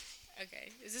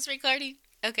Okay, is this recording?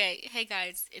 Okay, hey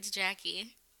guys, it's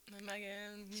Jackie. I'm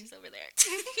Megan. She's over there.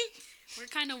 We're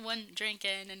kind of one drink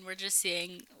in, and we're just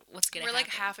seeing what's gonna We're happen.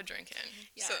 like half a drink in.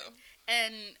 Yeah. So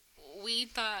And we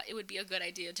thought it would be a good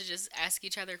idea to just ask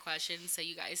each other questions so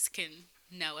you guys can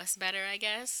know us better, I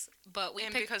guess. But we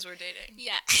and picked, because we're dating.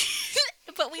 yeah,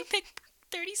 but we picked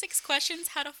 36 questions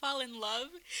how to fall in love.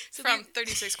 So From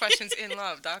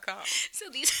 36questionsinlove.com. So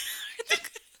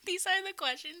these are the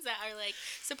questions that are like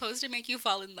supposed to make you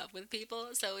fall in love with people.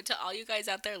 So to all you guys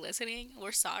out there listening,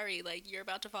 we're sorry. Like you're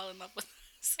about to fall in love with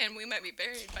us. And we might be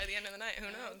buried by the end of the night. Who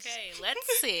knows? Okay, let's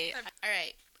see. All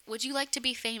right. Would you like to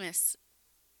be famous?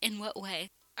 In what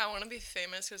way? I want to be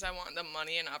famous because I want the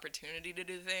money and opportunity to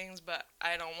do things, but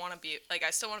I don't want to be, like, I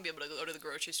still want to be able to go to the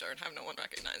grocery store and have no one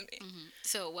recognize me. Mm-hmm.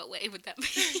 So what way would that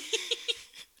be?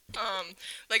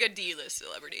 Like a D-list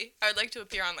celebrity. I'd like to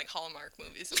appear on, like, Hallmark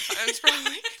movies sometimes,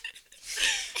 probably.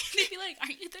 They'd be like,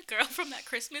 aren't you the girl from that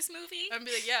Christmas movie? I'd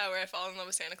be like, yeah, where I fall in love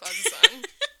with Santa Claus's son.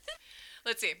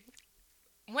 Let's see.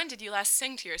 When did you last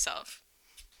sing to yourself?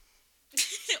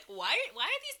 Why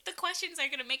are these the questions that are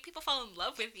going to make people fall in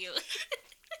love with you?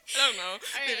 I don't know.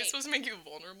 Maybe right. it's supposed to make you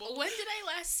vulnerable. When did I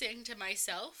last sing to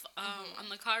myself? On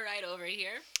the car ride over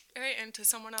here. Alright, and to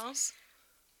someone else?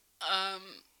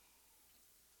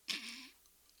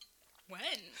 When?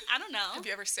 I don't know. Have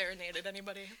you ever serenaded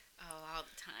anybody? Oh, all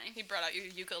the time. You brought out your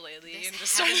ukulele This and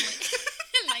just started...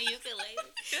 my ukulele.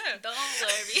 Yeah. Don't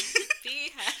worry.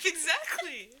 Be happy.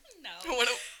 Exactly. No. What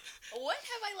What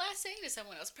have I last sang to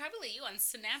someone else? Probably you on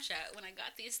Snapchat when I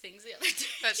got these things the other day.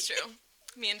 That's true.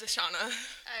 Me and Deshauna.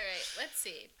 All right, let's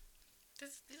see.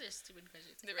 These are stupid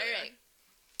questions. They really All right.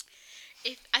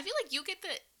 If I feel like you get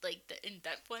the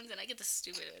in-depth ones and I get the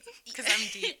stupid ones. Because I'm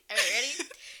deep. All right, ready?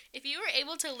 If you were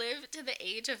able to live to the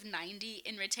age of 90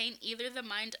 and retain either the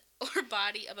mind or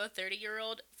body of a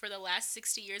 30-year-old for the last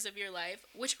 60 years of your life,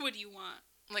 which would you want?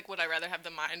 Like, would I rather have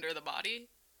the mind or the body?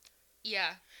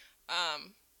 Yeah.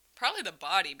 Probably the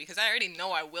body, because I already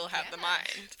know I will have the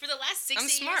mind. For the last 60 I'm a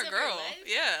years smart of girl. your life?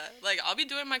 Yeah. Like, I'll be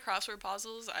doing my crossword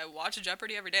puzzles. I watch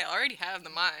Jeopardy every day. I already have the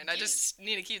mind. I just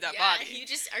need to keep that body. You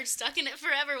just are stuck in it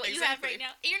forever, what you have Exactly. right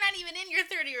now. You're not even in your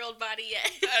 30-year-old body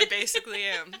yet. I basically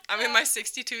am. I'm in my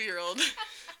 62-year-old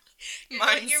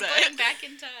mindset. You're going back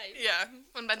in time. Yeah,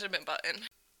 I'm Benjamin Button.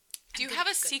 Do you good, have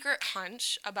a good. secret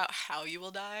hunch about how you will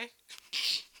die?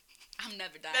 I'm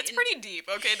never dying. That's pretty deep.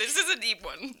 Okay, this is a deep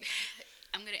one.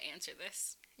 I'm gonna answer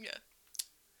this. Yeah.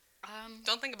 Don't.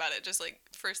 Don't think about it. Just, like,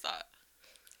 first thought.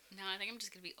 No, I think I'm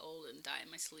just gonna be old and die in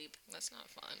my sleep. That's not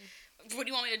fun. What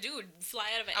do you want me to do? Fly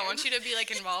out of air? I want you to be,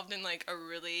 like, involved in, like, a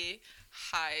really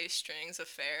high strings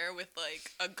affair with,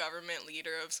 like, a government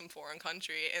leader of some foreign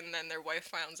country, and then their wife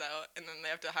finds out, and then they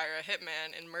have to hire a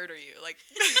hitman and murder you. Like,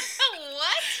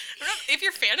 What? if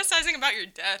you're fantasizing about your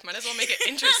death, might as well make it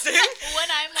interesting. When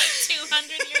I'm like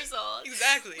 200 years old.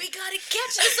 Exactly. We gotta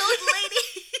catch this old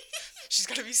lady. She's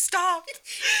gotta be stopped.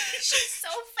 She's so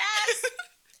fast.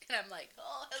 And I'm like,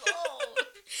 oh, hello.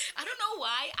 I don't know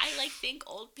why I like think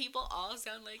old people all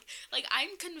sound like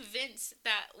I'm convinced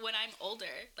that when I'm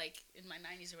older, like in my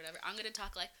 90s or whatever, I'm gonna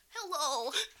talk like,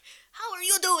 hello, how are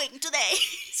you doing today?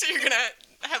 So you're gonna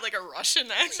have, like, a Russian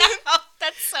accent? Oh,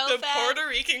 that's so The bad. Puerto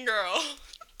Rican girl.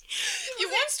 You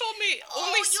once told me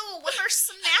only you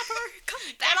whippersnapper, come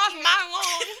back get off here. my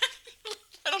lawn.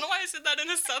 I don't know why I said that in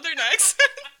a southern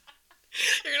accent.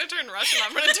 You're gonna turn Russian.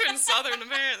 I'm gonna turn southern,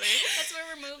 apparently. That's where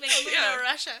we're moving. I'm moving Yeah. to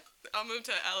Russia. I'll move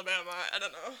to Alabama. I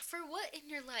don't know. For what in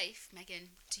your life,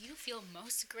 Megan, do you feel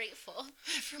most grateful?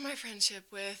 For my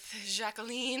friendship with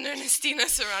Jacqueline Ernestina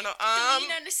Serrano.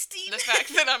 Ernestina. The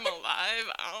fact that I'm alive,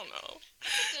 I don't know.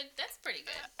 That's pretty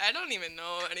good. I don't even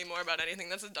know anymore about anything.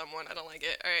 That's a dumb one. I don't like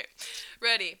it. All right.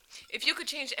 Ready. If you could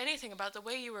change anything about the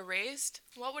way you were raised,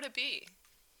 what would it be?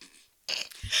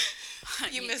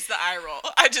 You missed the eye roll.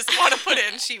 I just want to put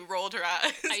in, she rolled her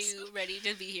eyes. Are you ready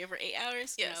to be here for 8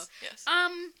 hours? Yes, No. yes.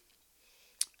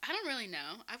 I don't really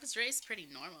know. I was raised pretty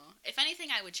normal. If anything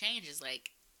I would change is,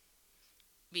 like,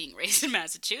 being raised in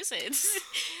Massachusetts.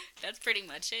 That's pretty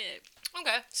much it.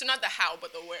 Okay. So not the how,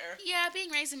 but the where. Yeah,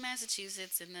 being raised in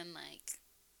Massachusetts and then, like,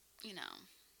 you know,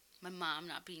 my mom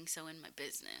not being so in my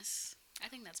business. I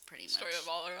think that's pretty much... Story of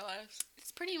all our lives.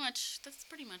 That's pretty much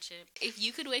it. If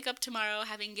you could wake up tomorrow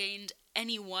having gained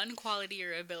any one quality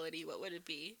or ability, what would it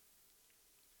be?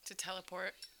 To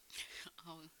teleport.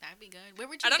 Oh, that'd be good. Where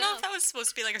would you I don't go? know if that was supposed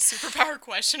to be like a superpower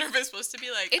question or if it's supposed to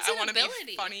be like, It's I an want to be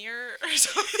ability. funnier or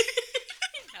something.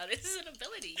 No, this is an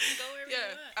ability. You can go wherever you Yeah,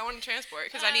 want. I want to transport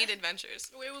because I need adventures.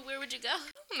 Where would you go?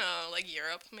 I don't know, like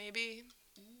Europe maybe.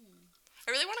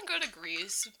 I really want to go to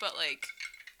Greece, but like,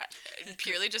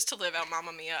 purely just to live out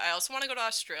Mamma Mia. I also want to go to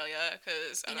Australia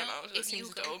because I don't know. It seems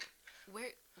dope.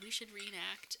 We should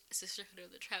reenact Sisterhood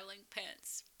of the Traveling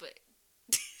Pants, but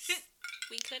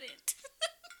we couldn't.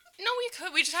 No, we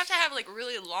could. We just have to have like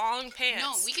really long pants.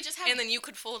 No, we could just have. And then you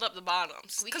could fold up the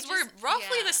bottoms because we're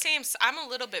roughly the same. I'm a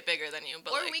little bit bigger than you,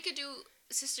 but or we could do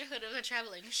Sisterhood of the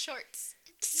Traveling Shorts.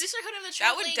 Sisterhood of the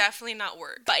Traveling. That would definitely not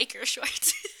work. Biker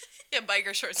shorts. Yeah,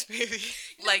 biker shorts maybe.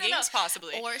 Leggings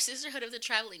possibly. Or Sisterhood of the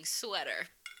Traveling Sweater.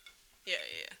 Yeah.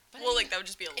 But Well, like that would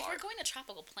just be a lark. If we're going to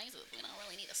tropical places, we don't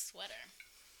really need a sweater.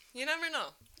 You never know.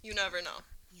 You never know.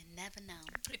 You never know.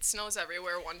 It snows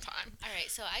everywhere one time. All right,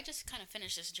 so I just kind of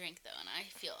finished this drink though, and I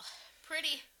feel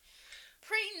pretty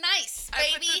nice,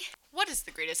 baby. What is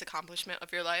the greatest accomplishment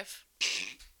of your life?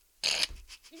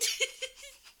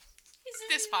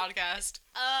 This podcast.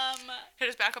 Hit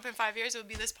us back up in 5 years. It would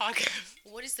be this podcast.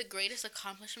 What is the greatest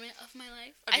accomplishment of my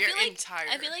life? Of your entire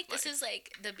I feel like life. this is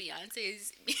like the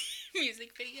Beyonce's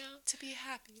music video. To be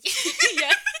happy.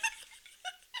 Yeah.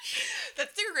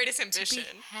 That's your greatest ambition.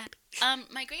 To be happy.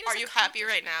 My greatest. Are you happy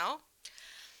right now?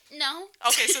 No.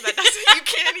 Okay, so that doesn't. You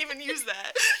can't even use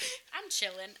that. I'm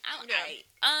chilling. I'm Yeah.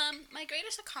 alright. My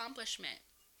greatest accomplishment.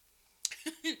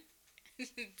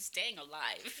 Staying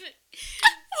alive.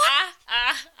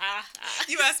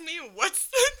 You asked me what's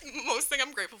the most thing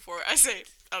I'm grateful for. I say,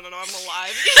 I don't know, I'm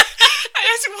alive. I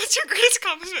asked you what's your greatest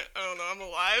accomplishment. I don't know, I'm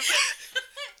alive.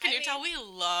 Can you tell we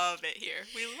love it here?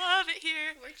 We love it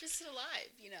here. We're just alive,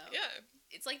 you know. Yeah.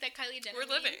 It's like that Kylie Jenner. We're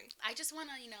living. I just want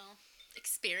to,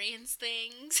 experience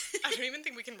things. I don't even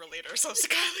think we can relate ourselves to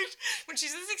Kylie. When she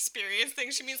says experience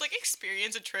things, she means like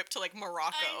experience a trip to like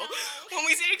Morocco. I know. When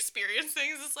we say experience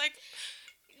things, it's like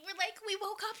we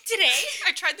woke up today.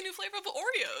 I tried the new flavor of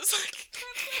Oreos.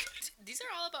 These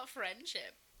are all about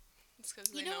friendship. It's because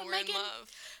they You know, know we're Megan, in love.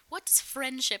 What does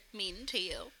friendship mean to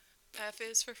you? F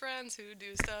is for friends who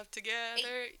do stuff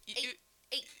together. Hey,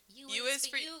 You is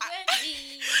for you I- and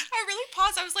me. I really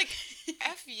paused. I was like,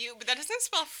 F you, but that doesn't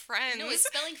spell friends. No, it's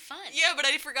spelling fun. Yeah, but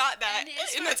I forgot that,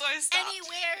 it's and for that's why I stopped.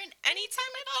 Anywhere and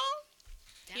Anytime at all.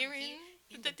 down Here here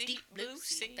in the deep blue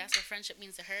sea. That's what friendship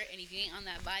means to her. And if you ain't on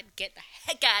that vibe, get the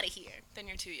heck out of here. Then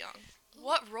you're too young.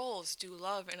 What roles do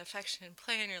love and affection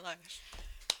play in your life?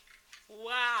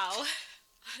 Wow.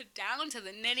 Down to the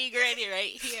nitty gritty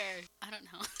right here. I don't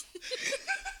know.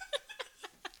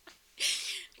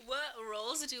 What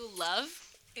roles do love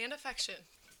And affection.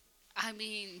 I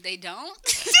mean, they don't.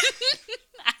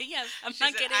 I'm She not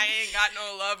said, getting. I ain't got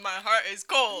no love. My heart is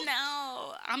cold.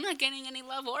 No, I'm not getting any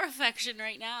love or affection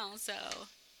right now. So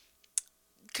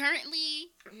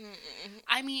currently,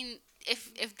 I mean,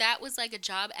 if that was like a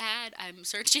job ad, I'm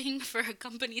searching for a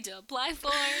company to apply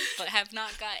for, but have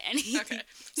not got any. Okay,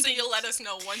 so you'll let us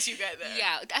know once you get there.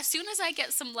 Yeah, as soon as I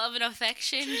get some love and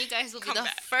affection, you guys will be Come the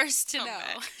back. first to Come know.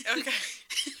 back. Okay.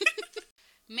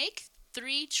 Make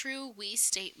 3 true we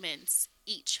statements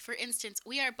each. For instance,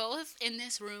 we are both in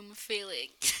this room feeling.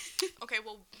 Okay,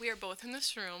 well, we are both in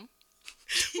this room.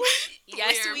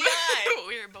 Yes, we are.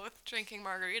 We are both drinking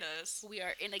margaritas. We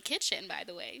are in a kitchen, by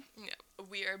the way. Yeah,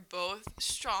 we are both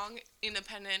strong,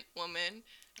 independent women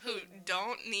who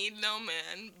don't need no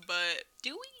man, but,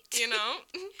 Do we? you know,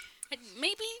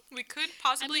 Maybe. we could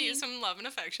possibly I mean- use some love and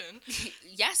affection.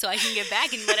 Yeah, so I can get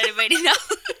back and let everybody know.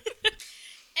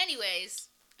 Anyways,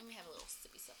 let me have a little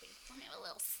sippy suppy. Let me have a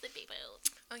little sippy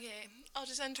boo. Okay, I'll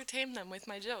just entertain them with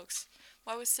my jokes.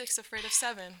 Why was 6 afraid of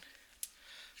 7?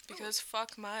 Because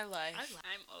fuck my life.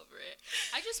 I'm over it.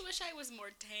 I just wish I was more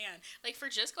tan. Like, for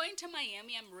just going to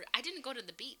Miami, I didn't go to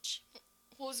the beach.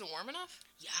 Well, was it warm enough?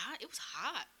 Yeah, it was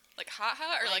hot. Like hot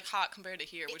or Like, like hot compared to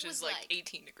here, it which was is like like-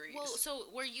 18 degrees. Well, so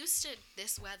we're used to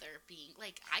this weather being,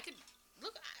 like, I could,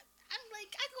 look, I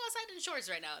could go outside in shorts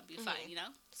right now and be fine, you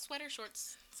know? Sweater,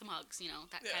 shorts, some Uggs, you know?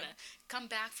 That Yeah. kind of, come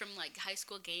back from, like, high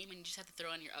school game and you just have to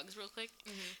throw on your Uggs real quick.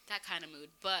 That kind of mood.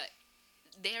 But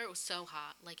there it was so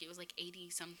hot. Like, it was like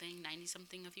 80-something,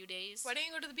 90-something a few days. Why didn't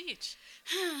you go to the beach?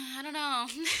 I don't know.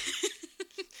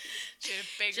 She had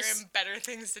bigger Just- and better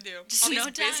things to do. just All these no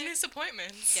time. business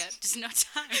appointments. Yeah, just no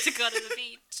time to go to the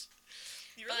beach.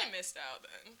 You really But- missed out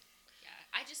then. Yeah,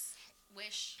 I just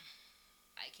wish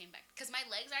I came back. Because my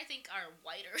legs, I think, are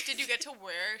whiter. Did you get to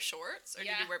wear shorts or did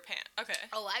Yeah. you wear pants? Okay.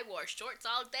 Oh, I wore shorts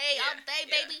all day,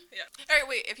 baby. Yeah. All right,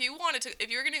 wait. If you were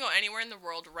gonna go anywhere in the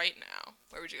world right now,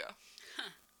 where would you go?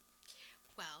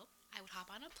 Well, I would hop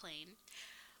on a plane.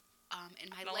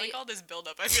 And I my don't leg. like all this build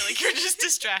up. I feel like you're just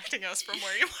distracting us from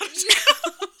where you want to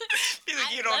go. Feel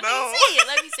like you don't know.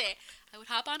 Let me say it. I would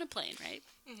hop on a plane, right?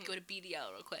 Go to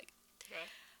BDL real quick. Okay.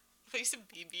 I used to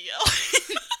BBL.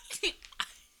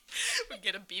 We'd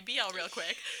get a BBL real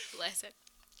quick. Listen,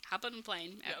 hop on a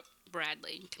plane at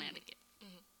Bradley, in Connecticut.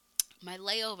 My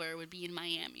layover would be in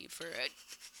Miami for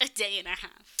a day and a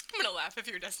half. I'm gonna laugh if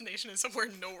your destination is somewhere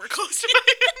nowhere close to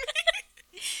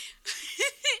Miami.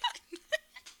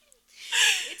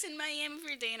 It's in Miami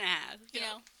for a day and a half. You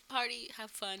know, party, have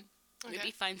fun,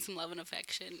 maybe find some love and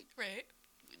affection. Right.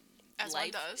 As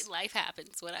life, one does. Life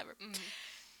happens, whatever.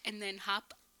 And then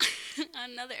hop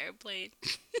on another airplane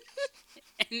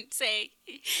and say,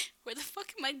 where the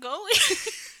fuck am I going?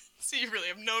 So you really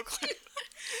have no clue.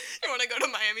 You want to go to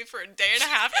Miami for a day and a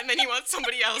half, and then you want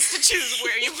somebody else to choose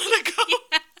where you want to go.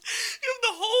 Yeah. You have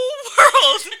the whole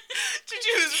world to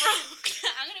choose from.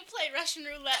 I'm going to play Russian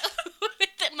roulette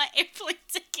with my airplane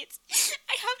tickets.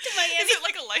 I hop to Miami. Is it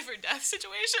like a life or death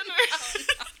situation? Or? Oh,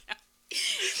 no.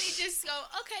 They just go,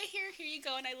 okay, here you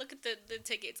go. And I look at the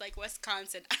tickets, like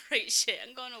Wisconsin. All right, shit,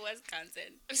 I'm going to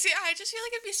Wisconsin. See, I just feel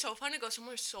like it'd be so fun to go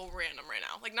somewhere so random right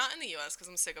now. Like, not in the U.S. because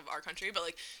I'm sick of our country, but,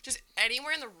 like, just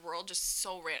anywhere in the world just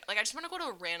so random. Like, I just want to go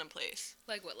to a random place.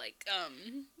 Like what,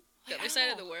 the other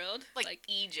side of the world? Like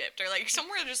Egypt or, like,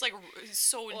 somewhere just, like,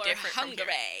 so or different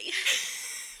Hungary.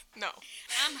 No.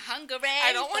 I'm hungry.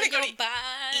 I don't want to go to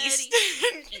body.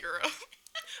 Eastern Europe.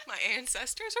 My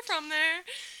ancestors are from there,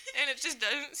 and it just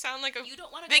doesn't sound like a... You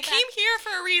don't want to They came here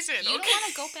for a reason, You don't want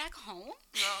to go back home?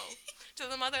 No. To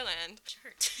the motherland.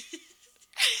 Church.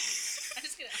 I'm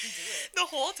just going to undo it. The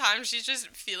whole time, she's just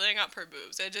feeling up her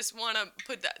boobs. I just want to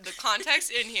put the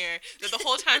context in here that the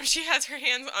whole time she has her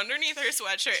hands underneath her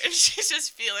sweatshirt, and she's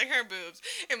just feeling her boobs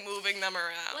and moving them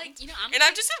around. Like, you know,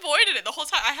 I've just avoided it the whole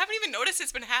time. I haven't even noticed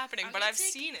it's been happening, but I've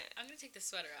seen it. I'm going to take the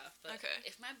sweater off, but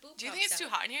if my boob Do you think it's too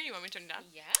hot in here? Do you want me to turn it down?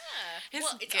 Yeah. It's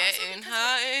well, it's getting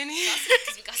hot in here.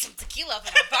 Because we got some tequila up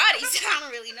in our bodies. I don't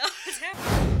really know what's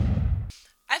happening.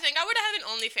 I think I would have had an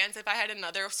OnlyFans if I had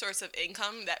another source of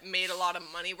income that made a lot of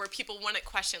money where people wouldn't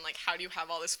question, like, how do you have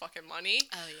all this fucking money?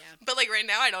 Oh, yeah. But, like, right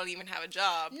now I don't even have a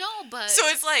job. No, but... So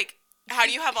it's like, how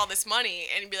do you have all this money?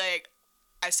 And be like,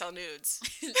 I sell nudes.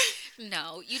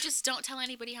 No, you just don't tell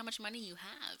anybody how much money you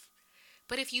have.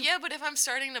 But if you... Yeah, but if I'm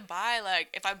starting to buy,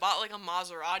 like, if I bought, like, a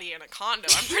Maserati and a condo,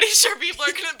 I'm pretty sure people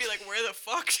are going to be like, where the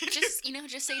fuck did just,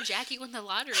 just say Jackie won the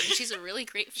lottery and she's a really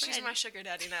great friend. She's my sugar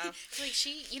daddy now. Like,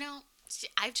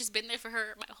 I've just been there for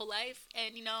her my whole life,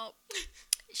 and,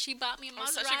 she bought me a Maserati. I'm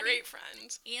such a great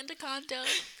friend. And a condo.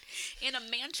 And a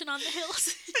mansion on the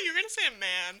hills. You're going to say a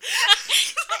man.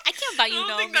 I can't buy you no I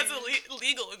don't think that's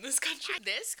illegal in this country.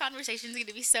 This conversation's going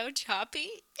to be so choppy.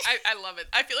 I love it.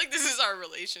 I feel like this is our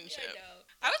relationship. Yeah, I know.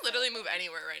 I would literally move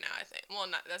anywhere right now, I think. Well,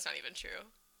 that's not even true.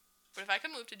 But if I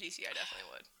could move to DC, I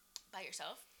definitely would. By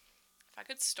yourself? If I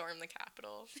could storm the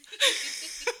Capitol.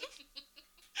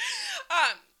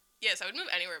 Yes, I would move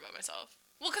anywhere by myself.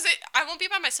 Well, because I won't be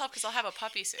by myself because I'll have a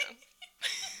puppy soon.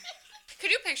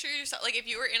 Could you picture yourself, like, if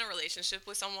you were in a relationship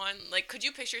with someone, like, could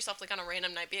you picture yourself, like, on a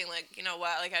random night being like, you know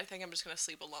what, like, I think I'm just going to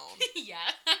sleep alone? Yeah.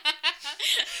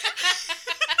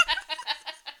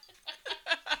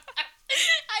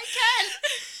 I can.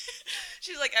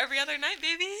 She's like, every other night,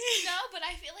 baby. No, but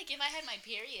I feel like if I had my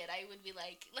period, I would be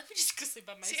like, let me just go sleep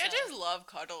by myself. See, I just love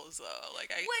cuddles, though.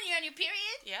 Like, when you're on your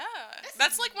period? Yeah.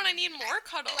 That's like when I need more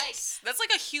cuddles. Like, that's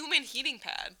like a human heating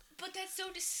pad. But that's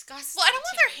so disgusting. Well, I don't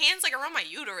want their hands, like, around my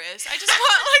uterus. I just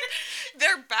want, like,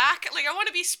 their back. Like, I want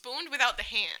to be spooned without the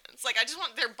hands. Like, I just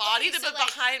want their body to be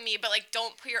behind me, but, like,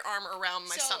 don't put your arm around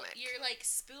my stomach. So you're, like,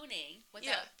 spooning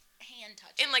without hand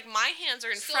touching. And, like, my hands are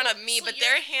in front of me, but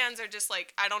their hands are just,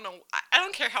 like, I don't know. I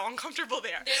don't care how uncomfortable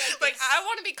they are. Like I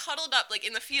want to be cuddled up, like,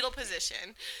 in the fetal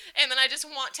position. And then I just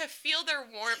want to feel their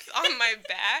warmth on my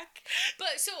back.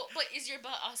 But is your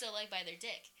butt also, like, by their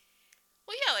dick?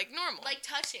 Well, yeah, like, normal. Like,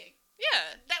 touching.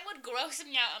 Yeah. That would gross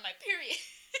me out on my period.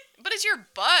 But it's your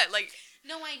butt, like...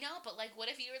 No, I know, but, like, what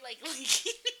if you were, like, in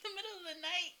the middle of the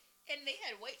night and they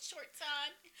had white shorts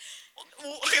on?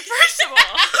 Well, okay, first of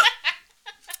all...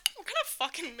 What kind of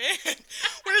fucking man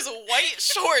wears white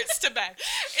shorts to bed?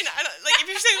 And I don't, like, if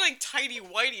you're saying, like, tidy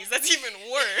whities, that's even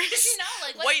worse. No,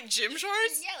 like... White gym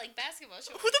shorts? Yeah, like basketball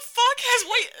shorts. Who the fuck has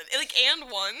white, like, and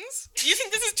ones? Do you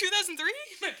think this is 2003?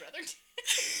 My brother did.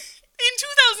 In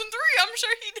 2003, I'm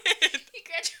sure he did. He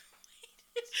graduated.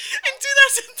 In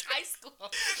 2003. High school.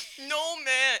 No,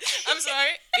 man. I'm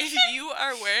sorry. If you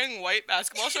are wearing white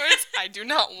basketball shorts, I do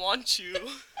not want you.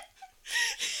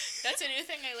 That's a new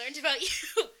thing I learned about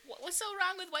you. What's so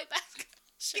wrong with white basketball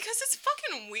shorts? Because it's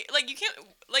fucking weird. Like, you can't,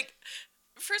 like,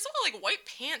 first of all, like, white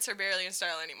pants are barely in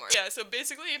style anymore. Yeah, so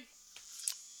basically...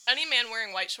 Any man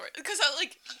wearing white shorts, because,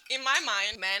 like, in my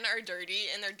mind, men are dirty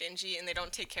and they're dingy and they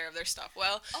don't take care of their stuff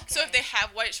well. Okay. So if they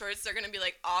have white shorts, they're gonna be,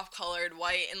 like, off-colored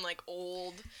white and, like,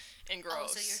 old and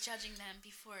gross. Oh, so you're judging them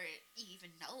before you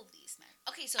even know these men.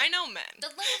 Okay, so I know men.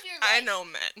 the love of your life. I know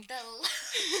men. The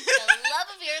love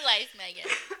of your life, Megan.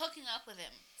 Hooking up with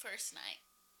him first night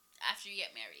after you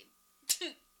get married.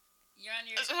 You're on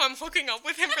your... So I'm hooking up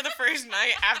with him for the first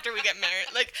night after we get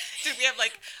married. Like, did we have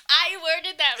like... I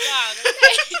worded that wrong,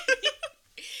 okay?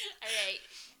 Alright.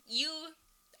 You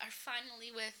are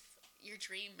finally with your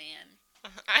dream man.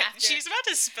 She's about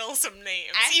to spill some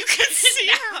names. You can see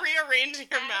her rearranging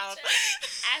her mouth.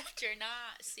 After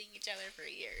not seeing each other for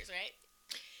years, right?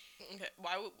 Okay.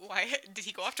 Why did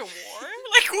he go off to war?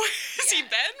 Like, where has he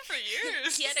been for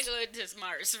years? He had to go to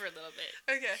Mars for a little bit.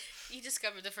 Okay. He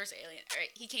discovered the first alien. Alright,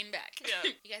 he came back.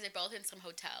 Yeah. You guys are both in some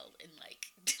hotel in,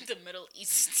 like, the Middle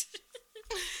East.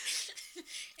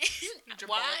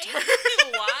 Why?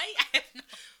 Why? I have no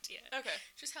idea. Okay.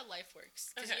 Just how life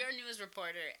works. Because Okay. you're a news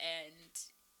reporter and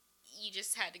you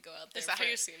just had to go out there. Is that how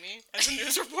you see me? As a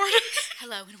news reporter?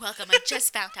 Hello and welcome. I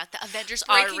just found out the Avengers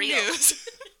are Breaking real. news.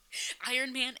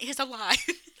 Iron Man is alive.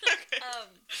 Okay.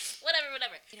 Whatever.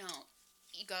 You know,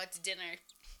 you go out to dinner.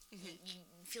 You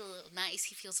feel a little nice.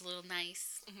 He feels a little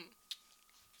nice.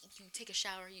 You take a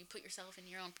shower. You put yourself in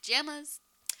your own pajamas.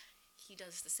 He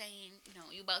does the same. You know,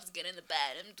 you about to get in the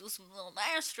bed and do some little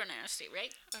nasty,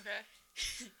 right? Okay.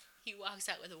 He walks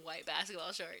out with white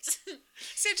basketball shorts.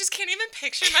 See, I just can't even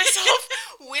picture myself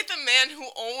with a man who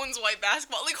owns white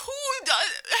basketball. Like, who does?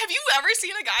 Have you ever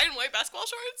seen a guy in white basketball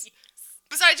shorts? Yes.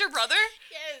 Besides your brother?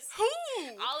 Yes. Who?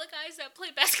 All the guys that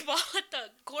played basketball at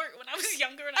the court when I was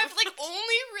younger. And I've, like,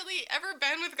 only really ever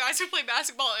been with guys who play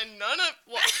basketball and none of...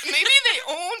 Well, maybe they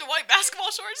owned white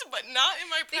basketball shorts, but not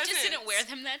in my They presence. just didn't wear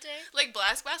them that day? Like,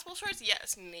 black basketball shorts?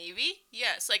 Yes. Navy?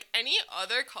 Yes. Like, any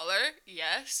other color?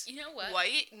 Yes. You know what?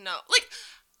 White? No. Like,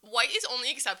 white is only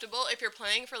acceptable if you're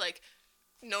playing for, like,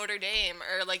 Notre Dame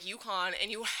or, like, UConn and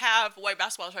you have white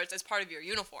basketball shorts as part of your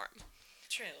uniform.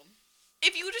 True.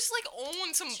 If you just, like,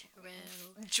 own some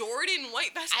Jordan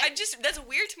white basketball, that's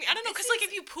weird to me. I don't know, because, like,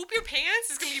 if you poop your pants,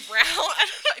 it's going to be brown. I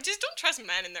don't know. I just don't trust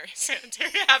men in their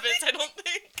sanitary habits, I don't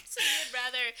think. So you'd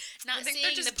rather not think seeing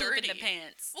they're just the poop dirty. in the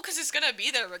pants. Well, because it's going to be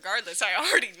there regardless. I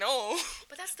already know.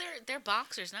 But that's their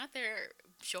boxers, not their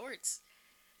shorts.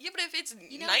 Yeah, but if it's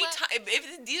know nighttime,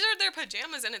 if these are their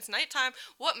pajamas and it's nighttime,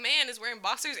 what man is wearing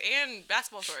boxers and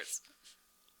basketball shorts?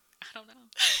 I don't know.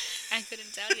 I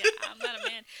couldn't tell you. I'm not a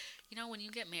man. You know, when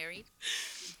you get married,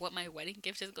 what my wedding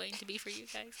gift is going to be for you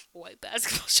guys? White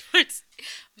basketball shorts.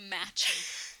 Matching.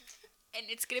 And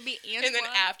it's going to be Antoine. And then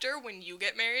after, when you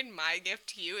get married, my gift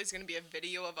to you is going to be a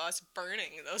video of us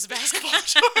burning those basketball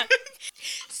shorts.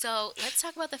 So, let's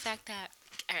talk about the fact that,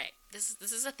 alright, this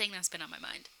is a thing that's been on my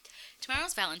mind.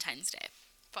 Tomorrow's Valentine's Day.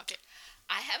 Fuck it.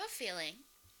 I have a feeling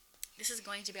this is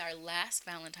going to be our last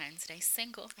Valentine's Day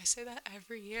single. I say that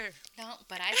every year. No,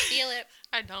 but I feel it.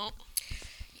 I don't.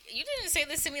 You didn't say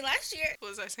this to me last year.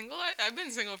 Was I single? I've been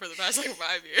single for the past, like,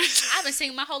 5 years. I've been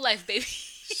single my whole life, baby.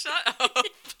 Shut up.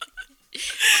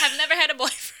 I've never had a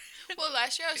boyfriend. Well,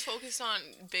 last year I was focused on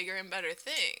bigger and better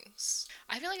things.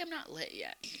 I feel like I'm not lit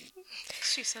yet.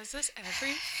 She says this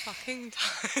every fucking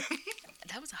time.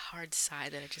 That was a hard sigh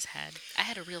that I just had. I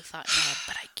had a real thought in my head,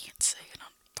 but I can't say it on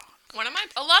phone.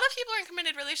 A lot of people are in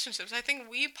committed relationships. I think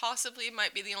we possibly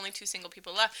might be the only 2 single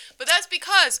people left. But that's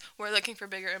because we're looking for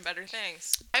bigger and better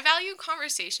things. I value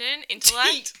conversation,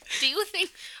 intellect, Do you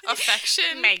think...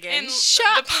 affection, Megan, and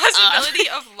shut the possibility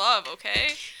of love,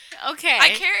 okay? Okay. I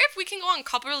care if we can go on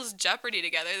Couples Jeopardy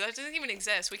together. That doesn't even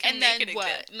exist. We can and make then it what?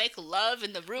 exist. Make love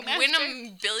in the room Win after?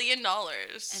 $1 billion.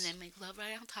 And then make love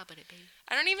right on top of it, baby.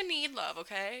 I don't even need love,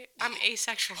 okay? I'm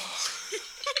asexual.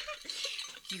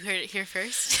 You heard it here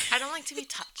first. I don't like to be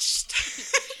touched.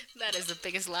 That is the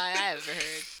biggest lie I ever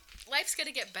heard. Life's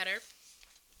gonna get better.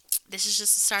 This is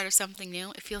just the start of something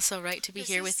new. It feels so right to be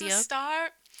here with you. This is the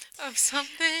start of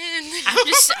something. I'm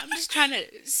just trying to.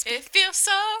 It feels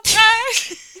so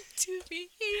right to be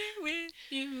here with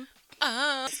you.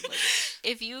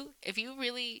 If you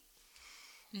really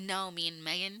know me and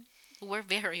Megan, we're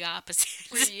very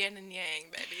opposite. We're yin and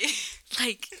yang, baby.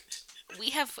 Like,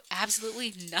 we have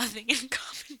absolutely nothing in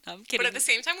common. I'm kidding. But at the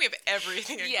same time, we have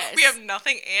everything in Yes. common. We have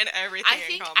nothing and everything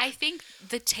in common. I think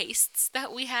the tastes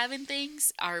that we have in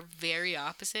things are very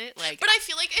opposite. Like, But I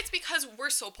feel like it's because we're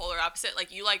so polar opposite.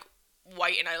 Like, you like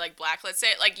white and I like black, let's say.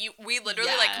 Like, we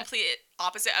literally like complete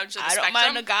opposite ends of the spectrum. I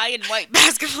don't mind a guy in white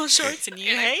basketball shorts and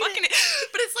you And hate fucking it.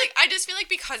 But it's like, I just feel like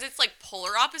because it's like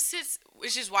polar opposites,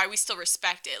 which is why we still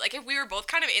respect it. Like, if we were both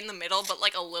kind of in the middle, but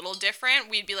like a little different,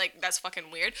 we'd be like, that's fucking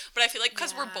weird. But I feel like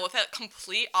because we're both at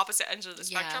complete opposite ends of the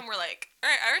spectrum, we're like, all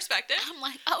right, I respect it. I'm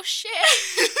like, oh shit.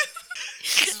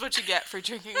 This is what you get for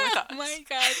drinking with us. Oh my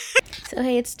god. So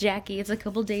hey, it's Jackie. It's a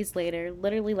couple days later,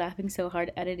 literally laughing so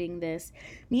hard editing this.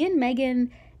 Me and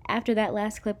Megan, after that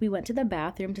last clip, we went to the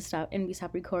bathroom to stop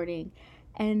recording.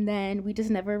 And then we just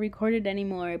never recorded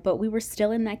anymore. But we were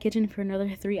still in that kitchen for another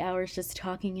 3 hours just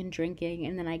talking and drinking.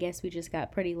 And then I guess we just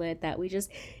got pretty lit that we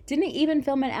just didn't even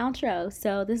film an outro.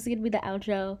 So this is going to be the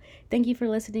outro. Thank you for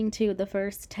listening to the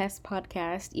first test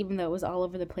podcast, even though it was all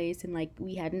over the place and like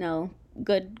we had no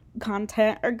good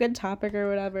content or good topic or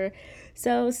whatever.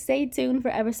 So stay tuned for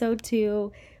episode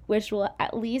 2, which will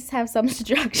at least have some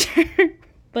structure.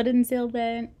 But until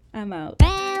then, I'm out.